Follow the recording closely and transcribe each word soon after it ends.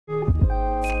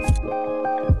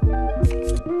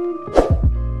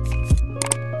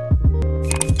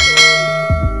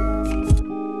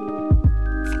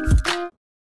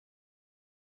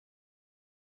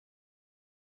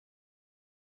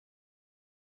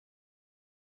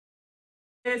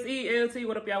SELT,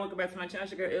 what up y'all? Welcome back to my channel.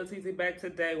 It's your girl LTZ back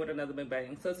today with another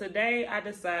mukbang. So today I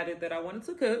decided that I wanted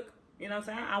to cook. You know what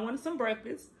I'm saying? I wanted some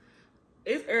breakfast.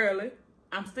 It's early.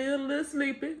 I'm still a little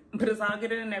sleepy, but it's all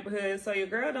good in the neighborhood. So your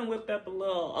girl done whipped up a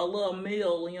little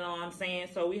meal, you know what I'm saying?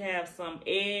 So we have some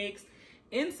eggs.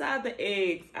 Inside the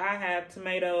eggs, I have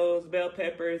tomatoes, bell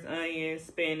peppers, onions,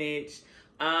 spinach.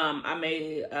 I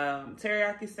made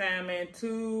teriyaki salmon,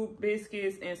 2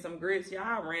 biscuits, and some grits.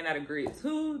 Y'all ran out of grits.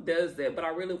 Who does that? But I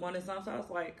really wanted some, so I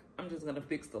was like, I'm just gonna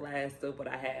fix the last of what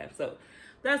I have. So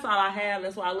that's all I have.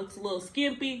 That's why it looks a little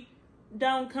skimpy.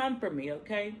 Don't come for me,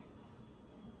 okay?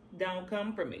 Don't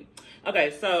come for me.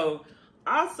 Okay, so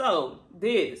also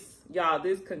this, y'all,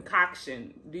 this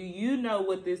concoction. Do you know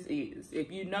what this is?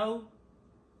 If you know,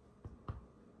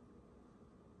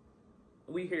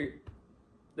 we here.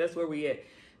 That's where we at.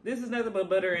 This is nothing but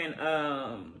butter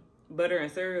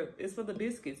and syrup. It's for the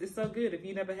biscuits. It's so good. If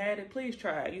you never had it, please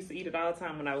try it. I used to eat it all the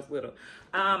time when I was little.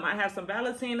 I have some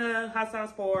Valentina hot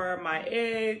sauce for my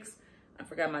eggs. I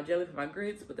forgot my jelly for my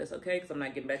grits, but that's okay because I'm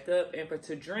not getting back up. And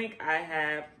to drink, I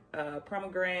have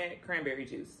pomegranate cranberry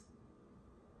juice.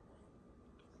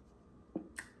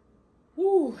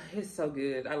 Woo, it's so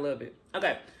good. I love it.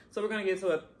 Okay, so we're gonna get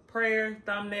to a prayer,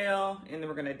 thumbnail, and then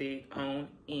we're gonna dig on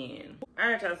in. All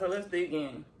right, y'all, so let's dig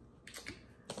in.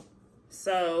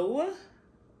 So,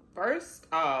 first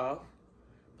off,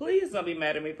 please don't be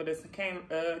mad at me for this camera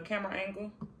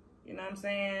angle. You know what I'm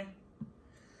saying?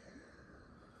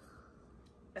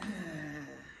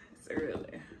 It's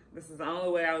early. This is the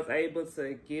only way I was able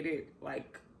to get it,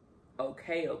 like,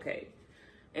 okay.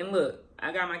 And look,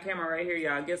 I got my camera right here,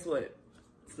 y'all. Guess what?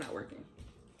 It's not working.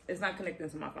 It's not connecting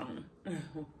to my phone.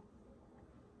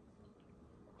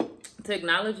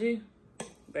 Technology,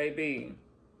 baby,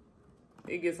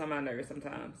 it gets on my nerves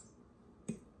sometimes.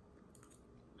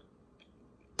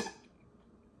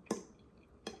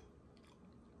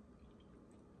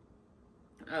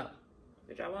 Oh,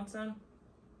 did y'all want some?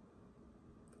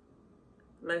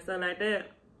 Like something like that?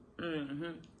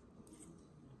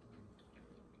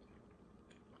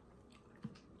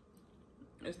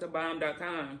 It's the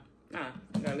bomb.com. Nah,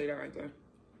 I gotta leave that right there.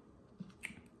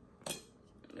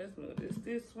 Let's move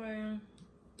this way.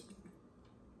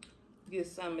 Get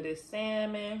some of this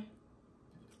salmon.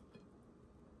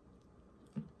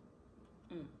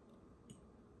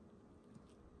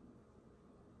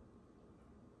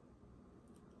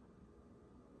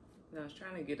 Now I was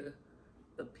trying to get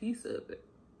a piece of it.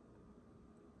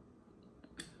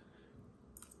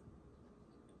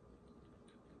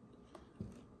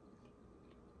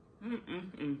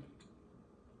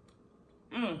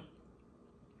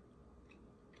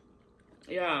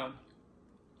 Yeah,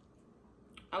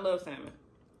 I love salmon.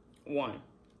 1,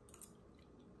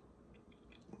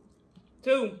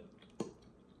 2,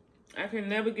 I can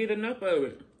never get enough of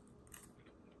it.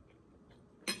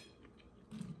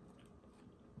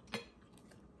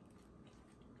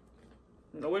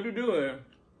 Now what you do is,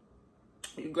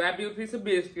 you grab you a piece of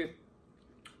biscuit,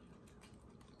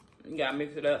 you gotta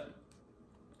mix it up,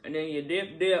 and then you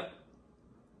dip,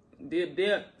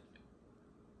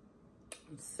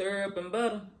 syrup and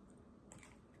butter.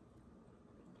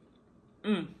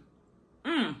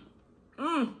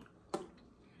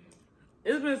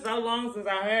 It's been so long since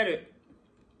I had it.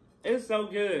 It's so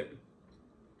good.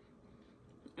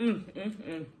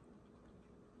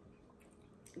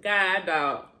 God,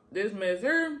 dog, this mess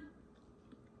here,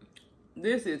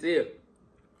 this is it.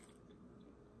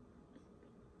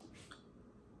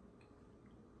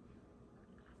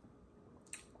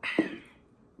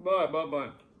 Boy.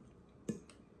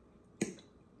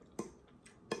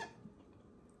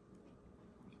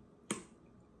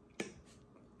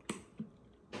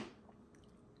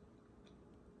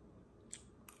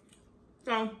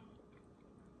 So,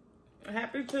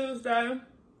 happy Tuesday.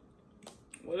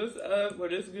 What is up?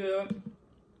 What is good?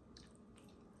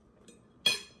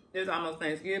 It's almost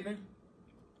Thanksgiving,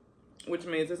 which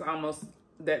means it's almost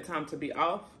that time to be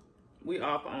off. We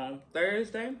off on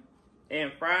Thursday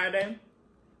and Friday.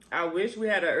 I wish we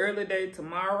had an early day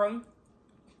tomorrow,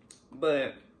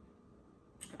 but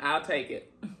I'll take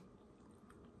it.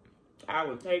 I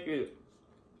will take it.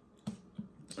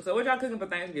 So what y'all cooking for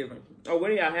Thanksgiving? Or what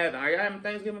are y'all having? Are y'all having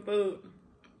Thanksgiving food?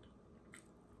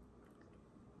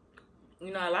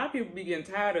 You know, a lot of people be getting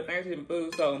tired of Thanksgiving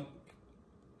food, so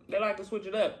they like to switch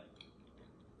it up.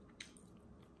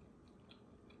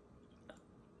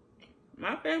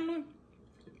 My family,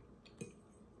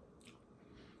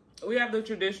 we have the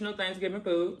traditional Thanksgiving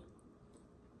food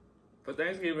for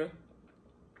Thanksgiving.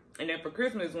 And then for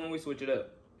Christmas when we switch it up.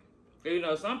 You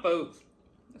know, some folks,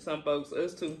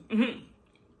 us too,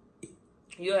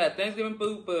 You'll have Thanksgiving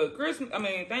food for Christmas. I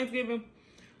mean, Thanksgiving.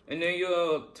 And then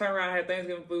you'll turn around and have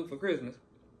Thanksgiving food for Christmas.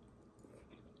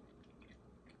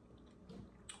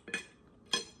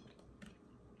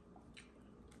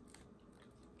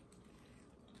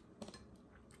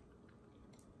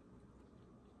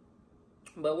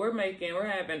 But we're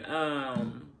having, I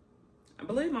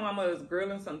believe my mama is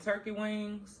grilling some turkey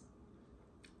wings.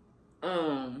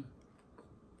 We're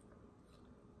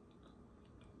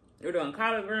doing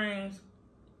collard greens,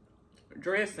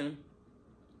 dressing,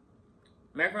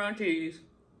 macaroni and cheese,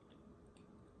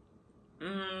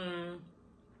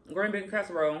 green bean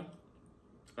casserole,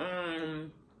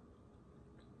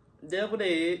 deviled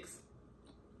eggs,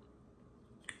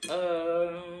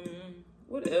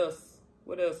 what else?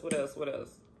 What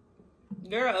else?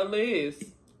 Girl, a list.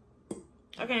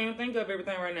 I can't even think of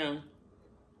everything right now.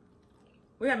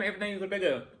 We having everything you can think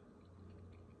of.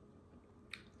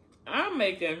 I'm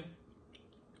making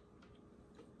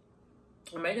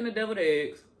the deviled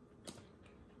eggs.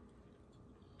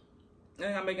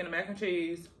 And I'm making the mac and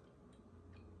cheese.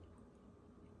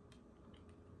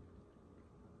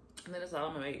 And then that's all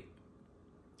I'm gonna make.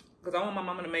 Because I want my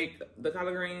mama to make the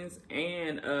collard greens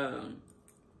and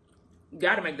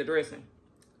gotta make the dressing.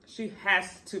 She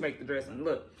has to make the dressing.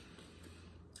 Look,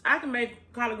 I can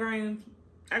make collard greens,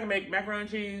 I can make macaroni and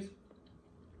cheese,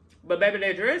 but baby,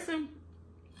 that dressing,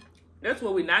 that's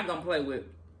what we not gonna play with.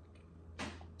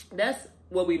 That's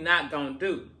what we not gonna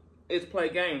do, is play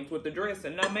games with the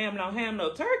dressing. No ma'am, no ham,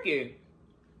 no turkey.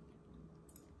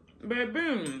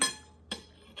 Baby,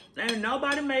 ain't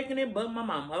nobody making it but my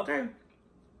mama, okay?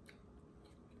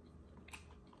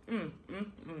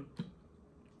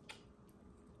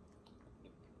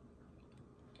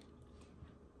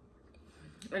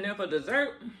 And then for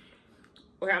dessert,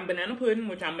 we're having banana pudding,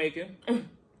 which I'm making.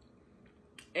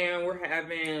 And we're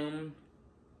having,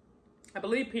 I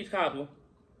believe, peach cobbler.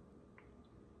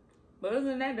 But other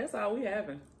than that, that's all we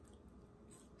having.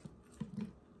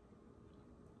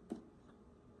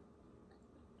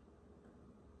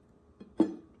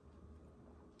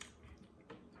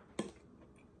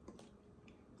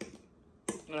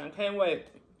 And I can't wait.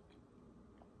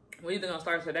 We're either gonna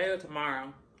start today or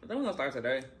tomorrow. I think we're gonna start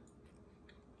today.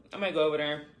 I might go over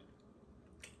there.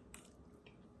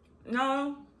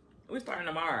 No, we're starting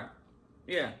tomorrow.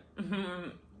 Yeah.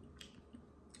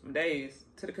 Days.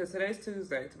 Because today's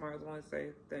Tuesday. Tomorrow's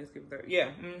Wednesday. Thanksgiving Thursday.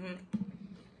 Yeah.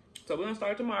 So we're going to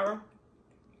start tomorrow.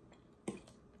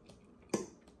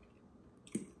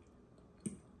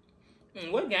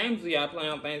 What games do y'all play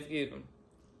on Thanksgiving?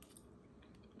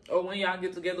 Or when y'all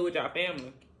get together with y'all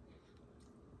family?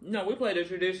 No, we play the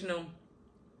traditional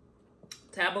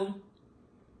taboo.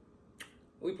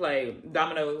 We play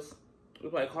dominoes. We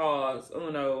play cards,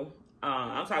 Uno.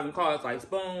 I'm talking cards like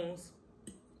spoons,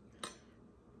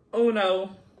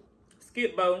 Uno,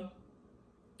 Skip-Bo,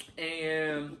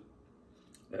 and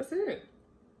that's it.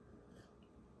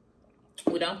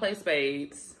 We don't play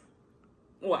spades.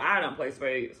 Well, I don't play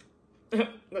spades.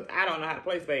 Look, I don't know how to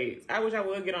play spades. I wish I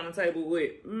would get on the table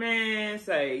with, man,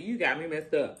 say, you got me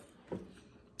messed up.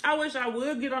 I wish I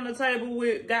would get on the table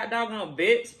with got doggone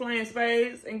vets playing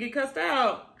spades and get cussed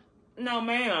out. No,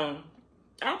 ma'am.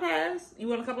 I'll pass. You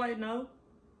want to come play? No,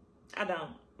 I don't.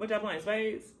 What y'all playing,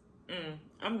 spades?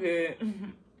 I'm good.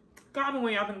 Call me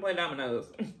when y'all can play dominoes.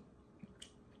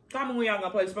 Call me when y'all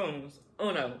gonna play spoons.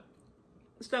 Uno.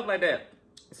 Stuff like that.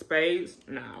 Spades?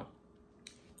 No.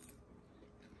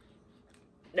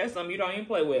 That's something you don't even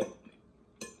play with.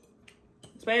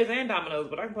 Spades and dominoes,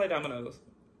 but I can play dominoes.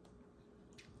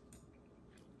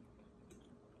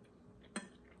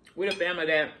 We the family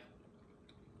that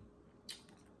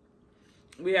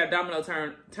we have domino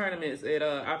tournaments at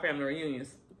our family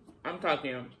reunions. I'm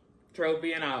talking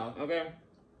trophy and all, okay?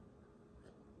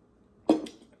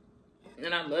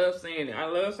 And I love seeing it. I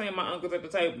love seeing my uncles at the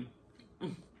table.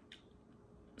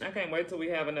 I can't wait till we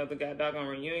have another doggone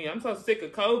reunion. I'm so sick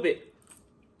of COVID.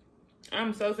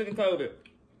 I'm so sick of COVID.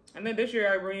 I think this year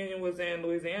our reunion was in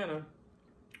Louisiana.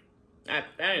 I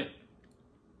think.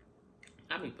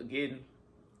 I be forgetting.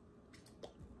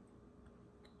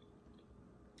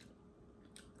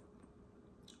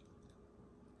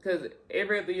 Because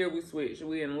every other year we switch.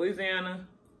 We in Louisiana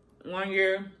one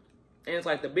year, and it's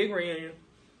like the big reunion.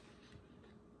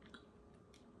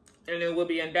 And then we'll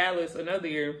be in Dallas another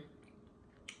year,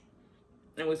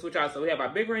 and we switch out. So we have our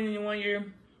big reunion one year,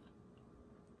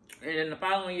 and then the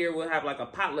following year we'll have like a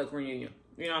potluck reunion.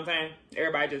 You know what I'm saying?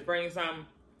 Everybody just brings something,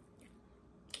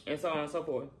 and so on and so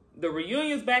forth. The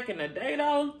reunions back in the day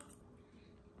though,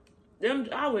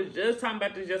 I was just talking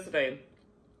about this yesterday.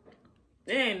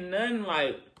 There ain't nothing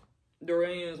like the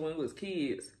reunions when we was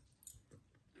kids.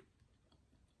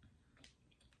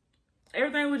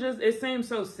 everything was just, it seemed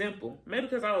so simple. Maybe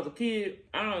because I was a kid,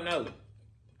 I don't know.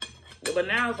 But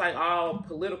now it's like all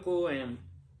political and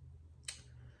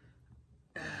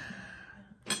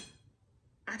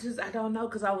I don't know,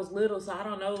 because I was little, so I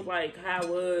don't know like how it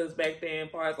was back then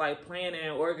as far as like planning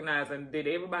and organizing. Did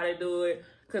everybody do it?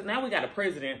 Because now we got a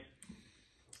president.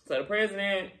 So the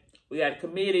president, we got a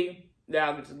committee, they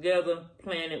all get together,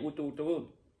 plan it, woo.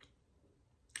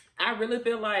 I really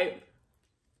feel like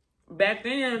back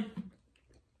then,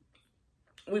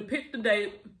 we picked the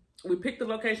date, we picked the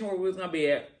location where we was going to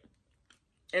be at,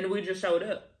 and we just showed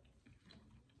up.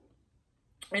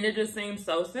 And it just seems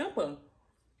so simple.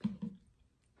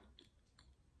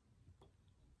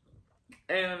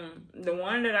 And the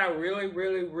one that I really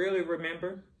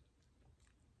remember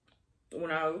when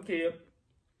I was a kid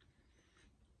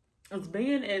was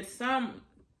being at some,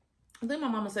 I think my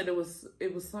mama said it was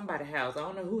somebody's house. I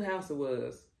don't know whose house it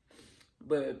was,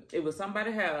 but it was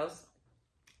somebody's house.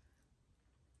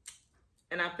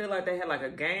 And I feel like they had like a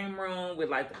game room with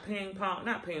like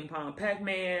the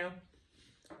Pac-Man.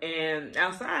 And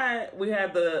outside we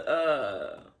had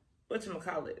the,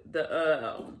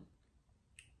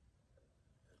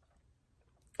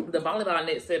 the volleyball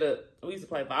net set up. We used to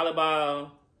play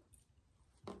volleyball.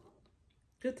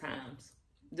 Good times.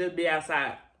 Just be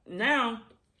outside. Now,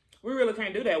 we really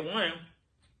can't do that, one,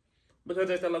 because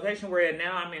there's the location we're at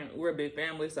now. I mean, we're a big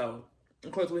family, so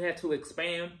of course we had to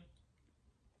expand.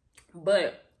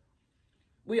 But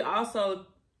we also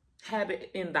have it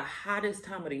in the hottest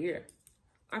time of the year.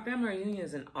 Our family reunion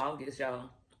is in August, y'all.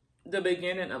 The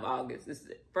beginning of August. It's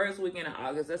the first weekend of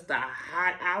August. That's the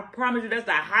I promise you, that's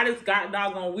the hottest god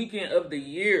doggone weekend of the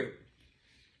year.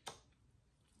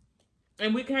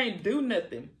 And we can't do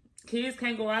nothing. Kids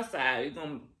can't go outside. You're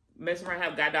going to mess around and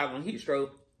have god doggone heat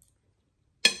stroke.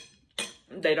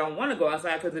 They don't want to go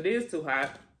outside because it is too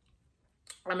hot.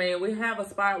 I mean, we have a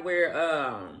spot where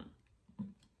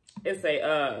it's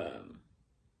a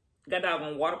god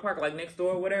doggone water park like next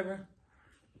door or whatever.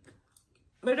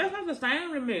 But that's not the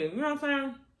same to me. You know what I'm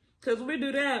saying? Because we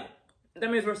do that,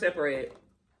 that means we're separated.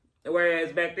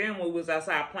 Whereas back then when we was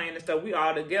outside playing and stuff, we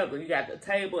all together. You got the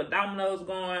table, dominoes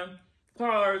going,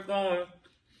 cards going,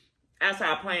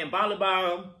 outside playing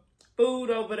volleyball, food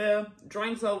over there,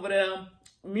 drinks over there,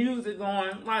 music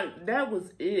going. Like, that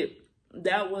was it.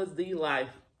 That was the life.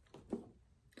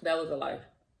 That was the life.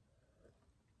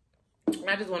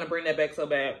 I just want to bring that back so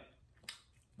bad.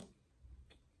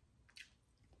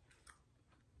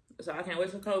 So I can't wait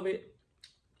till COVID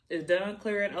is done,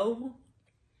 clear and over,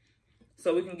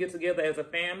 so we can get together as a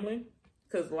family.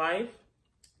 Because life,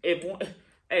 if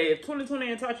 2020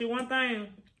 ain't taught you one thing,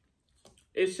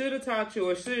 it should have taught you,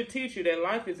 or should teach you, that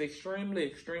life is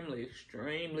extremely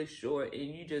short,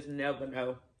 and you just never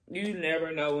know. You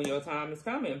never know when your time is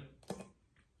coming.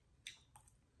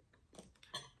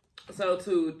 So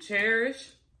to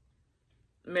cherish,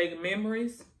 make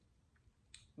memories,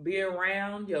 be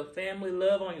around your family,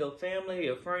 love on your family,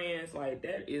 your friends, like,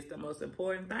 that is the most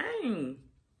important thing.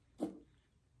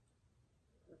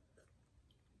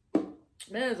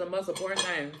 That is the most important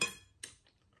thing.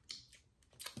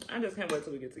 I just can't wait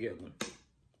till we get together.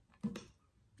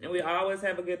 And we always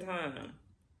have a good time.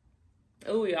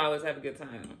 Oh, we always have a good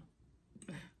time.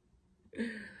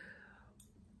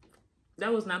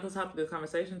 That was not the topic of the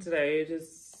conversation today.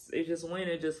 It just went,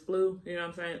 it just flew. You know what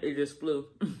I'm saying? It just flew.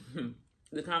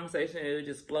 The conversation, it was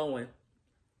just flowing.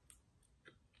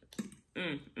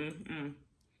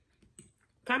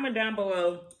 Comment down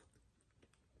below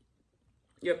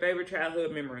your favorite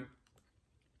childhood memory.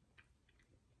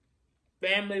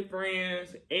 Family,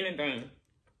 friends, anything.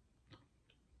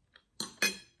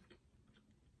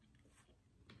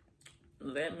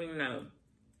 Let me know.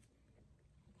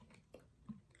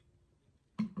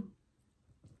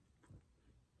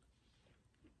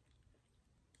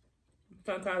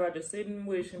 Sometimes I just sit and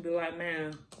wish and be like,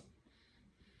 man,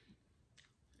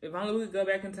 if only we could go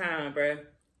back in time, bruh.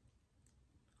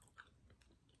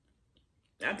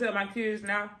 I tell my kids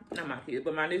now, not my kids,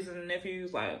 but my nieces and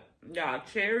nephews, like, y'all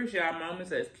cherish y'all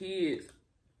moments as kids.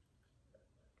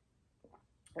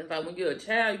 It's like when you're a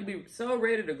child, you be so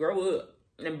ready to grow up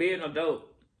and be an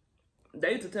adult.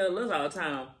 They used to tell us all the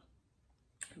time,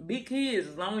 be kids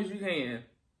as long as you can.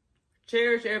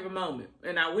 Cherish every moment.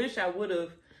 And I wish I would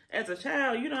have, as a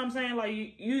child, you know what I'm saying? Like,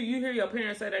 you hear your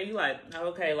parents say that, you like,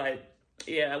 okay, like,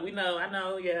 yeah, we know, I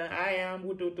know, yeah, I am,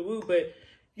 woo. But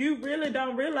you really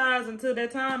don't realize until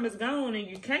that time is gone, and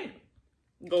you can't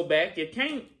go back. You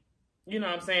can't, you know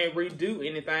what I'm saying, redo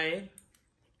anything.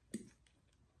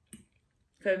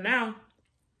 Because now,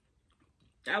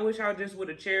 I wish I just would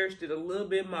have cherished it a little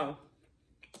bit more.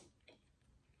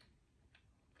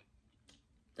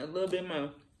 A little bit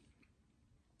more.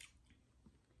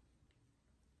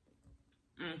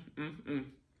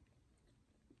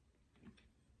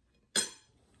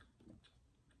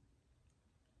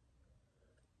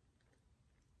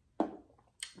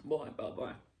 Boy.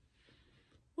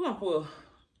 Ooh, I'm full.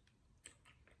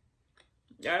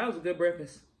 Yeah, that was a good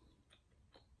breakfast.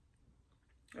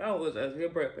 That was a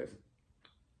good breakfast.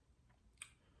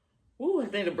 Ooh, I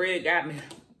think the bread got me.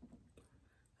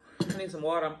 I need some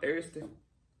water. I'm thirsty.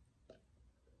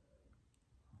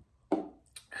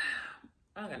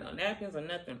 I don't got no napkins or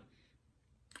nothing.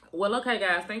 Well, okay,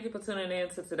 guys. Thank you for tuning in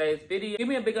to today's video. Give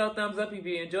me a big old thumbs up if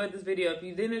you enjoyed this video. If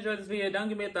you didn't enjoy this video, don't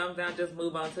give me a thumbs down. Just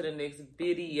move on to the next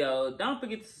video. Don't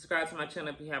forget to subscribe to my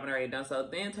channel if you haven't already done so.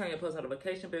 Then turn your post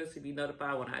notification bell to be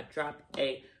notified when I drop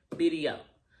a video.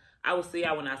 I will see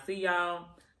y'all when I see y'all.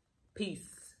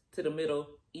 Peace to the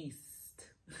Middle East.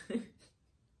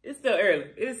 It's still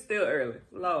early. It's still early.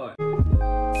 Lord.